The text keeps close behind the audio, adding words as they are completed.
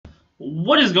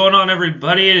What is going on,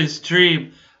 everybody? It is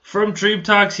Treeb from Treeb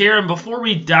Talks here, and before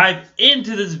we dive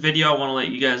into this video, I want to let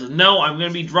you guys know I'm going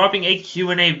to be dropping a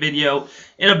Q&A video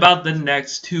in about the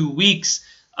next 2 weeks.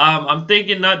 I'm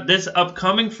thinking not this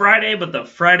upcoming Friday, but the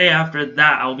Friday after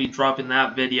that, I'll be dropping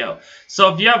that video.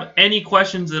 So if you have any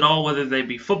questions at all, whether they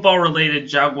be football related,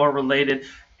 Jaguar related,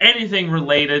 anything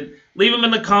related, leave them in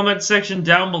the comment section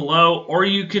down below, or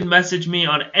you can message me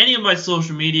on any of my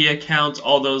social media accounts.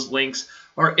 All those links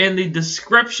are in the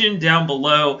description down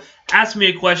below. Ask me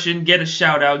a question, get a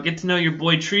shout out, get to know your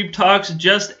boy Treeb Talks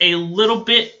just a little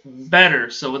bit better.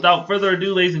 So without further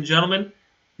ado, ladies and gentlemen,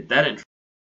 hit that intro.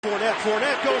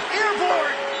 Fournette goes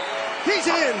airborne. He's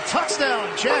in.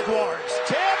 Touchdown, Jaguars.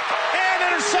 Tip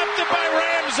and intercepted by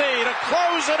Ramsey to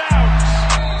close it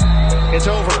out. It's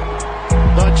over.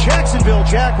 The Jacksonville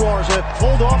Jaguars have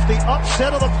pulled off the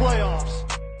upset of the playoffs.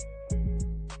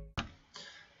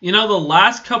 You know, the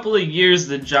last couple of years,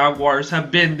 the Jaguars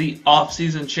have been the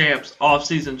off-season champs,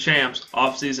 off-season champs,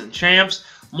 off-season champs.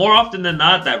 More often than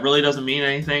not, that really doesn't mean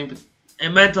anything, but it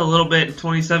meant a little bit in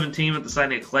 2017 with the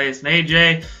signing of Calais and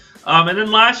AJ. And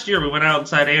then last year, we went out and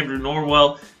signed Andrew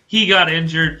Norwell. He got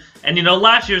injured. And, you know,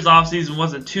 last year's offseason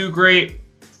wasn't too great.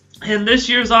 And this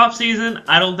year's offseason,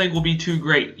 I don't think will be too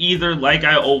great either. Like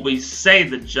I always say,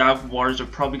 the Jaguars are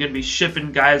probably going to be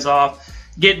shipping guys off,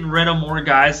 getting rid of more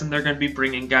guys, and they're going to be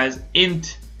bringing guys in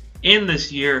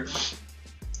this year.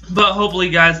 But hopefully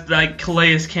guys like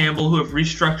Calais Campbell, who have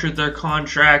restructured their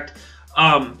contract,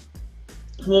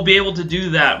 will be able to do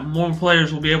that. More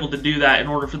players will be able to do that in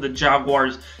order for the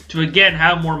Jaguars to again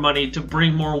have more money to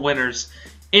bring more winners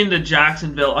into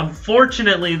Jacksonville.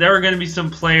 Unfortunately, there are going to be some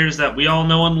players that we all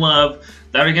know and love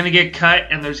that are going to get cut,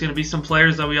 and there's going to be some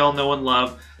players that we all know and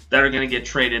love that are going to get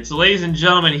traded. So ladies and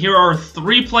gentlemen, here are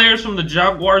 3 players from the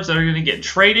Jaguars that are going to get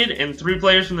traded and 3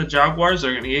 players from the Jaguars that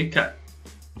are going to get cut.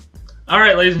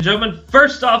 Alright, ladies and gentlemen,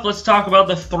 first off, let's talk about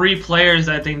the 3 players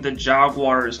I think the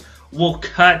Jaguars will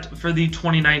cut for the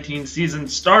 2019 season,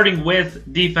 starting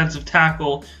with defensive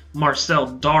tackle Marcell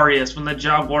Dareus. When the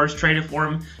Jaguars traded for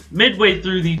him midway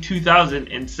through the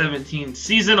 2017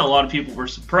 season, a lot of people were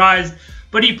surprised,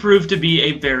 but he proved to be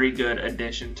a very good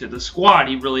addition to the squad.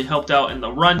 He really helped out in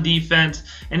the run defense,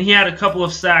 and he had a couple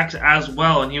of sacks as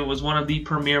well, and he was one of the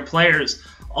premier players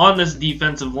on this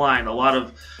defensive line. A lot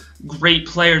of great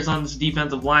players on this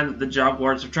defensive line that the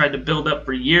Jaguars have tried to build up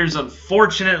for years.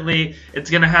 Unfortunately, it's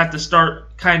going to have to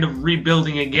start kind of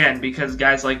rebuilding again because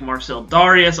guys like Marcell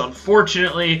Dareus,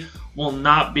 unfortunately, will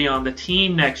not be on the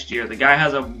team next year. The guy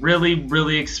has a really,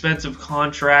 really expensive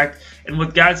contract, and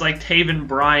with guys like Taven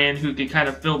Bryan, who could kind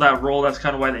of fill that role, that's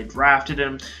kind of why they drafted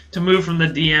him, to move from the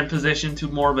DN position to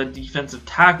more of a defensive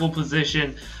tackle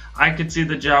position. I could see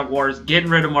the Jaguars getting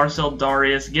rid of Marcell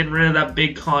Dareus, getting rid of that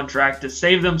big contract to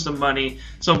save them some money,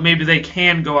 so maybe they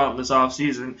can go out in this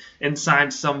offseason and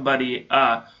sign somebody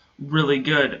really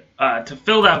good to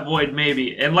fill that void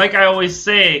maybe. And like I always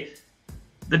say,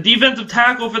 the defensive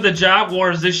tackle for the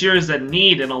Jaguars this year is a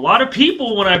need, and a lot of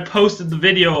people, when I posted the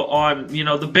video on, you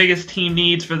know, the biggest team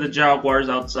needs for the Jaguars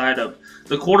outside of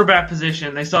the quarterback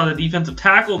position, they saw the defensive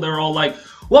tackle, they're all like,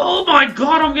 well, oh my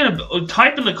god, I'm going to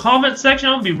type in the comment section,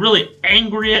 I'm going to be really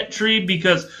angry at Treeb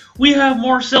because we have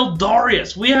Marcell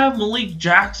Dareus, we have Malik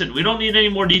Jackson, we don't need any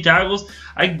more D tackles.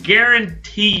 I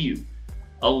guarantee you,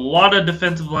 a lot of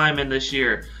defensive linemen this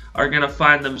year are going to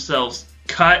find themselves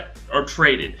cut or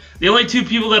traded. The only 2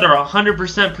 people that are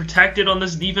 100% protected on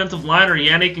this defensive line are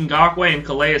Yannick Ngakoue and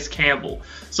Calais Campbell.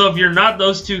 So if you're not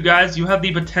those 2 guys, you have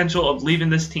the potential of leaving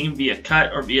this team via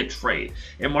cut or via trade.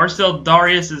 And Marcell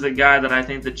Dareus is a guy that I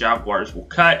think the Jaguars will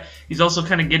cut. He's also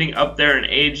kind of getting up there in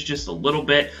age just a little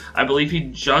bit. I believe he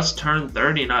just turned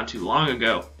 30 not too long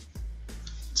ago.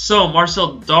 So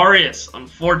Marcell Dareus,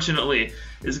 unfortunately,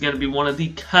 is going to be one of the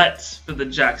cuts for the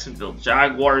Jacksonville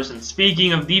Jaguars. And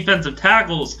speaking of defensive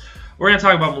tackles, we're going to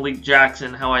talk about Malik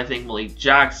Jackson, how I think Malik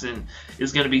Jackson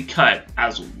is going to be cut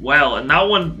as well. And that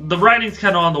one, the writing's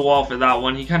kind of on the wall for that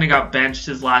one. He kind of got benched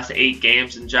his last 8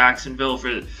 games in Jacksonville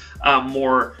for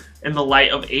more in the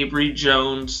light of Avery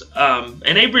Jones. And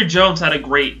Avery Jones had a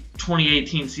great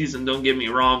 2018 season, don't get me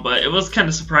wrong, but it was kind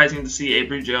of surprising to see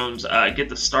Avery Jones get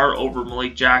the start over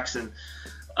Malik Jackson.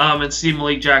 And see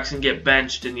Malik Jackson get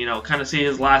benched and, you know, kind of see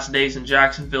his last days in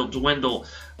Jacksonville dwindle.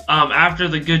 After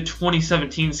the good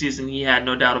 2017 season he had,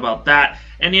 no doubt about that.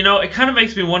 And, you know, it kind of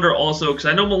makes me wonder also, because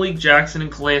I know Malik Jackson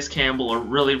and Calais Campbell are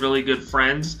really, really good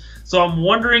friends. So I'm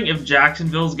wondering if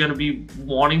Jacksonville is going to be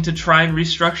wanting to try and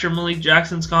restructure Malik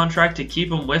Jackson's contract to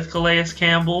keep him with Calais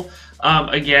Campbell.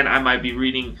 Again, I might be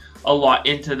reading a lot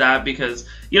into that because,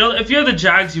 you know, if you're the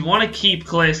Jags, you want to keep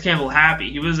Calais Campbell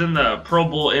happy. He was in the Pro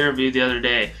Bowl interview the other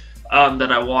day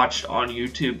that I watched on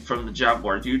YouTube from the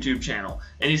Jaguars YouTube channel.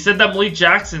 And he said that Malik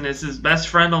Jackson is his best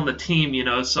friend on the team, you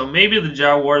know, so maybe the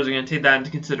Jaguars are going to take that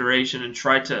into consideration and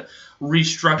try to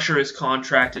restructure his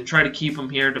contract and try to keep him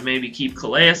here to maybe keep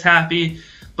Calais happy.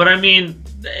 But, I mean,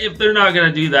 if they're not going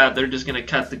to do that, they're just going to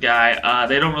cut the guy.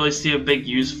 They don't really see a big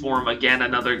use for him. Again,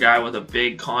 another guy with a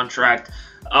big contract.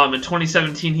 In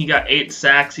 2017, he got 8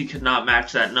 sacks. He could not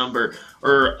match that number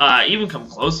or even come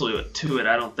closely to it,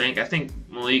 I don't think. I think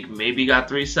Malik maybe got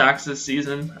 3 sacks this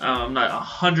season. I'm not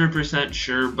 100%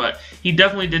 sure, but he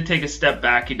definitely did take a step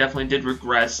back. He definitely did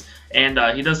regress, and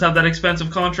he does have that expensive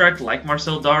contract like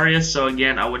Marcel Darius. So,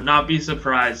 again, I would not be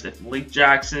surprised if Malik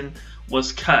Jackson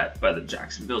was cut by the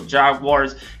Jacksonville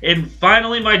Jaguars. And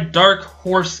finally, my dark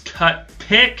horse cut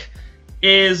pick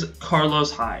is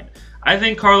Carlos Hyde. I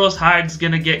think Carlos Hyde's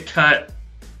going to get cut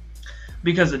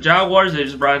because the Jaguars, they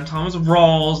just brought in Thomas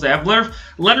Rawls. They have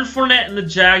Leonard Fournette, and the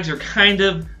Jags are kind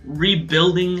of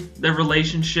rebuilding their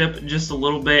relationship just a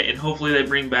little bit, and hopefully they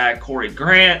bring back Corey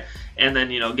Grant and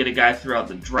then, you know, get a guy throughout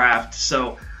the draft.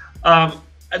 So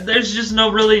there's just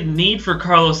no really need for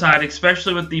Carlos Hyde,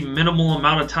 especially with the minimal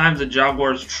amount of times the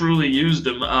Jaguars truly used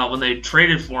him when they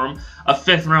traded for him. A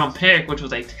 5th-round pick, which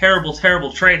was a terrible,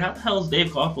 terrible trade. How the hell is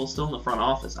Dave Caldwell still in the front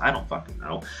office? I don't fucking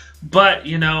know. But,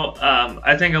 you know,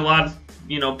 I think a lot of,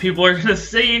 you know, people are going to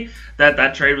see that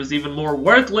that trade was even more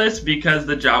worthless because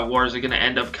the Jaguars are going to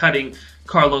end up cutting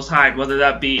Carlos Hyde, whether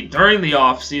that be during the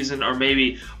offseason or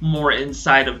maybe more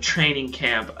inside of training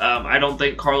camp. I don't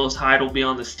think Carlos Hyde will be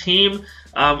on this team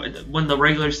when the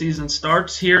regular season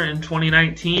starts here in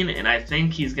 2019, and I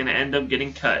think he's going to end up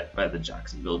getting cut by the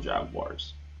Jacksonville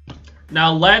Jaguars.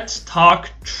 Now let's talk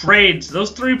trades.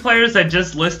 Those 3 players I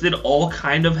just listed all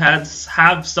kind of have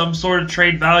some sort of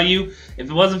trade value. If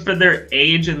it wasn't for their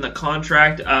age and the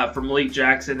contract for Malik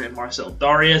Jackson and Marcel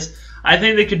Darius, I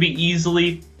think they could be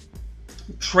easily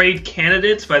trade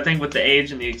candidates. But I think with the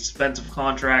age and the expensive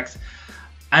contracts,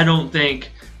 I don't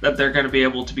think that they're going to be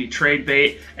able to be trade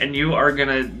bait. And you are going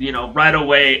to, you know, right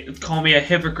away call me a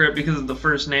hypocrite because of the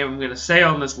first name I'm going to say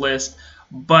on this list.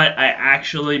 But I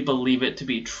actually believe it to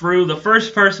be true. The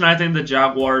first person I think the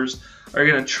Jaguars are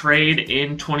going to trade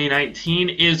in 2019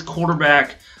 is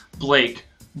quarterback Blake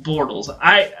Bortles.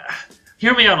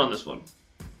 Hear me out on this one.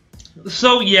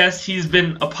 So, yes, he's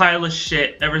been a pile of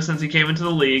shit ever since he came into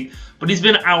the league, but he's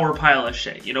been our pile of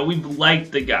shit. You know, we've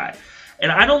liked the guy.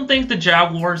 And I don't think the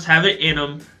Jaguars have it in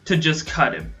them to just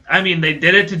cut him. I mean, they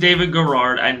did it to David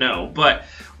Garrard, I know, but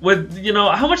with, you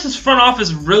know, how much this front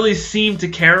office really seemed to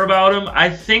care about him, I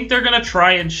think they're going to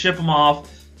try and ship him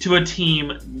off to a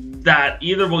team that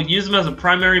either will use him as a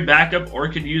primary backup or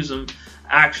could use him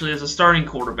actually as a starting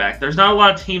quarterback. There's not a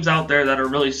lot of teams out there that are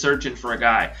really searching for a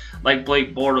guy like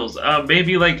Blake Bortles.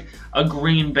 Maybe like a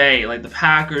Green Bay, like the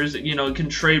Packers, you know, can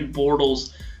trade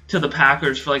Bortles to the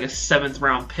Packers for like a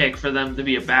 7th-round pick for them to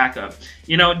be a backup.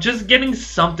 You know, just getting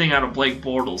something out of Blake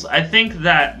Bortles. I think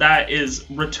that is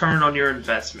return on your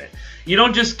investment. You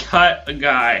don't just cut a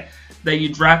guy that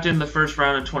you drafted in the first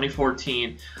round in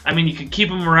 2014. I mean, you could keep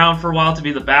him around for a while to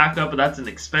be the backup, but that's an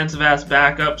expensive-ass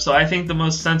backup. So I think the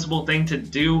most sensible thing to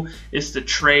do is to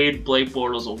trade Blake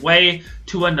Bortles away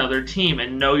to another team.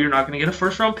 And no, you're not going to get a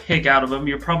first-round pick out of him.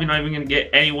 You're probably not even going to get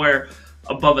anywhere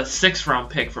above a 6th-round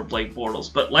pick for Blake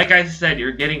Bortles. But like I said,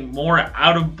 you're getting more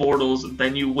out of Bortles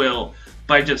than you will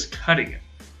by just cutting him.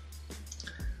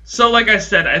 So like I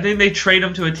said, I think they trade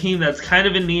him to a team that's kind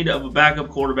of in need of a backup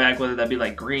quarterback, whether that be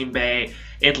like Green Bay,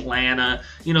 Atlanta,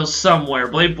 you know, somewhere.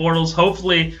 Blake Bortles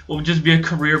hopefully will just be a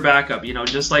career backup, you know,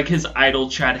 just like his idol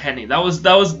Chad Henne. That was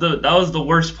the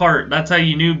worst part. That's how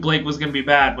you knew Blake was going to be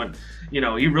bad, when, you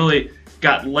know, he really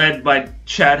got led by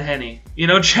Chad Henne. You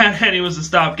know, Chad Henne was the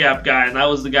stopgap guy, and that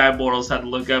was the guy Bortles had to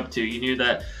look up to. You knew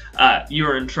that you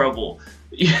were in trouble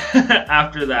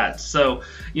after that. So,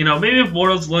 you know, maybe if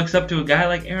Bortles looks up to a guy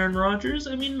like Aaron Rodgers,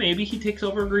 I mean, maybe he takes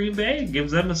over Green Bay and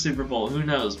gives them a Super Bowl. Who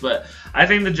knows? But I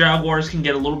think the Jaguars can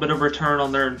get a little bit of return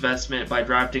on their investment by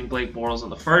drafting Blake Bortles in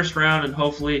the first round and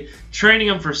hopefully trading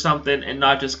him for something and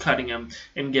not just cutting him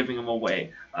and giving him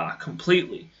away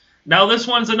completely. Now, this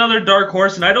one's another dark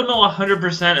horse, and I don't know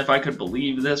 100% if I could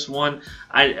believe this one.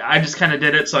 I just kind of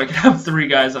did it so I could have 3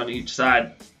 guys on each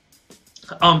side.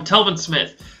 Telvin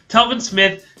Smith. Telvin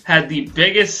Smith had the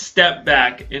biggest step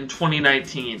back in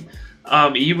 2019.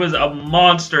 He was a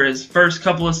monster his first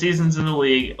couple of seasons in the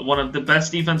league, one of the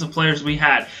best defensive players we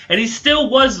had. And he still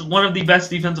was one of the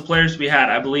best defensive players we had.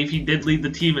 I believe he did lead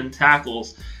the team in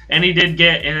tackles, and he did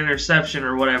get an interception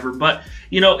or whatever. But,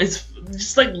 you know, it's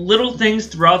just like little things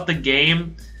throughout the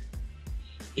game.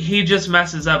 he just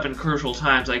messes up in crucial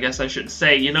times, I guess I should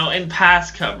say. You know, in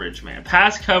pass coverage, man.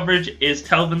 Pass coverage is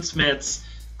Telvin Smith's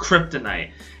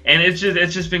kryptonite. And it's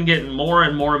just been getting more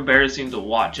and more embarrassing to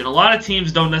watch. And a lot of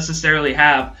teams don't necessarily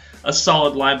have a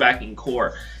solid linebacking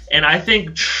core. And I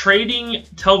think trading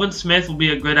Telvin Smith will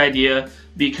be a good idea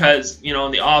because, you know,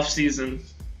 in the offseason,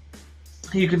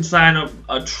 you can sign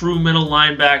a true middle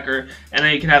linebacker, and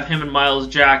then you can have him and Myles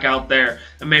Jack out there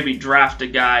and maybe draft a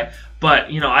guy.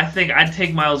 But, you know, I think I'd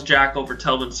take Myles Jack over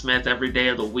Telvin Smith every day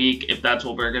of the week if that's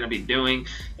what we're going to be doing,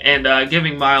 and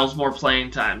giving Myles more playing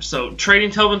time. So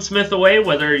trading Telvin Smith away,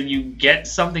 whether you get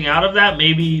something out of that,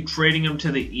 maybe trading him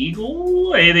to the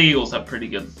Eagles. Hey, the Eagles have pretty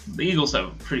good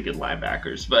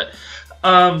linebackers. But,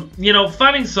 you know,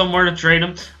 finding somewhere to trade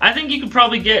him, I think you could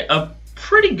probably get a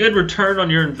pretty good return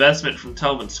on your investment from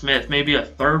Telvin Smith. Maybe a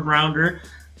third rounder.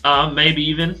 Maybe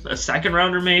even a second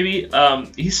rounder, maybe.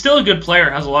 He's still a good player,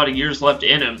 has a lot of years left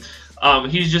in him.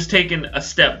 He's just taken a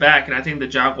step back, and I think the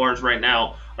Jaguars right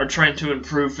now are trying to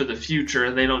improve for the future,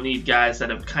 and they don't need guys that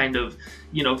have kind of,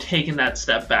 you know, taken that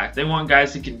step back. They want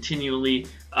guys to continually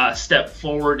step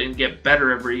forward and get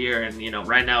better every year, and, you know,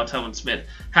 right now Telvin Smith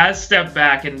has stepped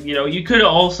back, and, you know, you could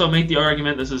also make the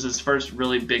argument this is his first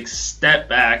really big step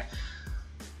back,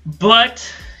 but,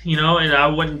 you know, and I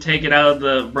wouldn't take it out of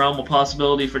the realm of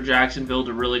possibility for Jacksonville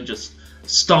to really just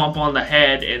stomp on the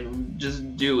head and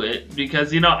just do it.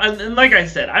 Because, you know, and like I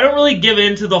said, I don't really give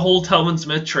in to the whole Telvin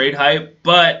Smith trade hype,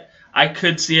 but I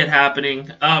could see it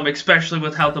happening, especially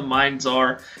with how the minds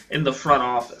are in the front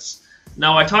office.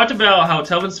 Now, I talked about how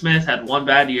Telvin Smith had one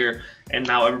bad year, and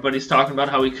now everybody's talking about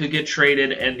how he could get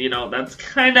traded, and, you know, that's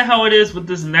kind of how it is with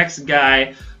this next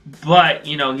guy. But,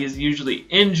 you know, he's usually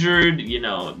injured. You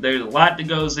know, there's a lot that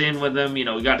goes in with him. You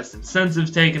know, we got his incentives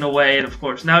taken away. And, of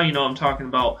course, now you know I'm talking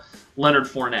about Leonard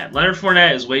Fournette. Leonard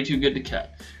Fournette is way too good to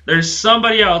cut. There's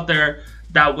somebody out there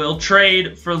that will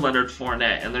trade for Leonard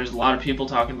Fournette. And there's a lot of people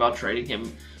talking about trading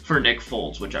him for Nick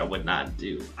Foles, which I would not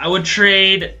do. I would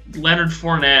trade Leonard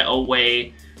Fournette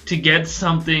away to get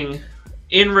something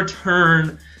in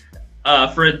return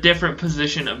for a different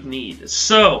position of need.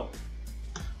 So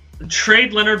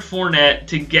trade Leonard Fournette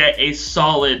to get a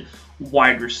solid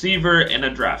wide receiver and a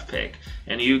draft pick.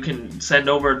 And you can send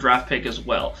over a draft pick as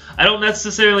well. I don't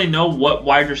necessarily know what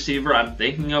wide receiver I'm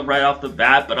thinking of right off the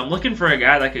bat, but I'm looking for a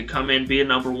guy that could come in, be a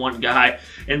number one guy,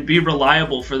 and be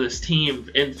reliable for this team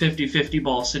in 50-50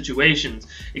 ball situations,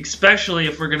 especially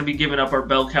if we're going to be giving up our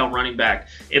bell cow running back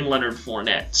in Leonard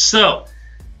Fournette. So,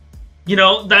 you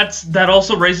know, that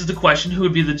also raises the question, who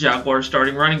would be the Jaguars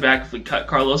starting running back if we cut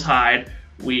Carlos Hyde,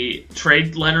 we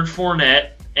trade Leonard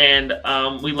Fournette, and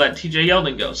we let TJ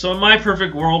Yeldon go. So in my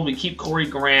perfect world, we keep Corey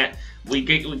Grant. I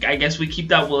guess we keep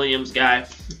that Williams guy.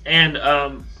 And,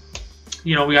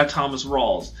 you know, we got Thomas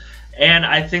Rawls. And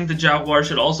I think the Jaguars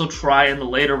should also try in the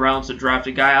later rounds to draft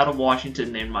a guy out of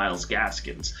Washington named Myles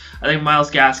Gaskins. I think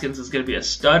Myles Gaskins is going to be a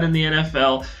stud in the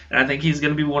NFL, and I think he's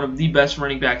going to be one of the best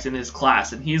running backs in his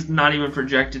class. And he's not even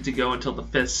projected to go until the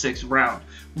 5th, 6th round.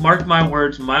 Mark my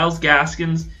words, Myles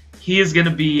Gaskins, he is going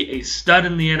to be a stud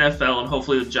in the NFL, and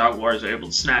hopefully the Jaguars are able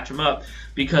to snatch him up,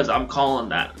 because I'm calling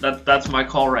that. That's my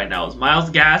call right now. Is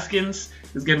Myles Gaskins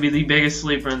is going to be the biggest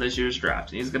sleeper in this year's draft.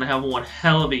 And he's going to have one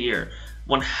hell of a year.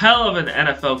 One hell of an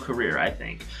NFL career, I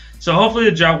think. So hopefully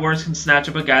the Jaguars can snatch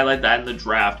up a guy like that in the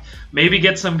draft. Maybe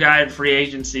get some guy in free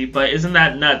agency, but isn't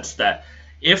that nuts that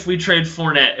if we trade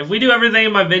Fournette, if we do everything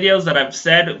in my videos that I've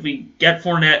said, if we get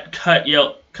Fournette, cut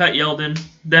Yeldon,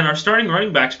 then our starting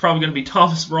running back is probably going to be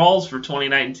Thomas Rawls for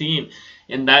 2019.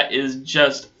 And that is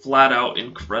just flat out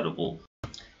incredible.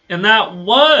 And that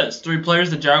was 3 players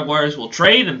the Jaguars will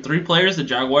trade and 3 players the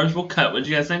Jaguars will cut. What do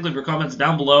you guys think? Leave your comments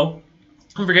down below.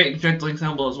 Don't forget you can check the links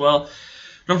down below as well.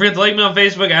 Don't forget to like me on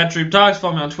Facebook at Treeb Talks.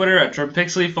 Follow me on Twitter at Treeb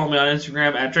Pixley. Follow me on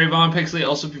Instagram at Trayvon Pixley.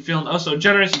 Also, if you're feeling so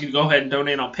generous, you can go ahead and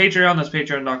donate on Patreon. That's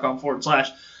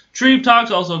patreon.com/Treeb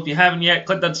Talks. Also, if you haven't yet,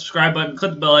 click that subscribe button,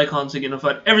 click the bell icon so you get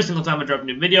notified every single time I drop a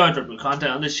new video. I drop new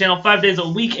content on this channel 5 days a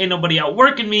week. Ain't nobody out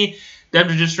working me. Them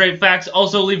are just straight facts.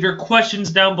 Also, leave your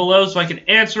questions down below so I can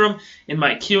answer them in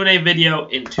my Q&A video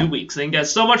in 2 weeks. Thank you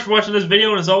guys so much for watching this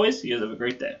video, and as always, you guys have a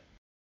great day.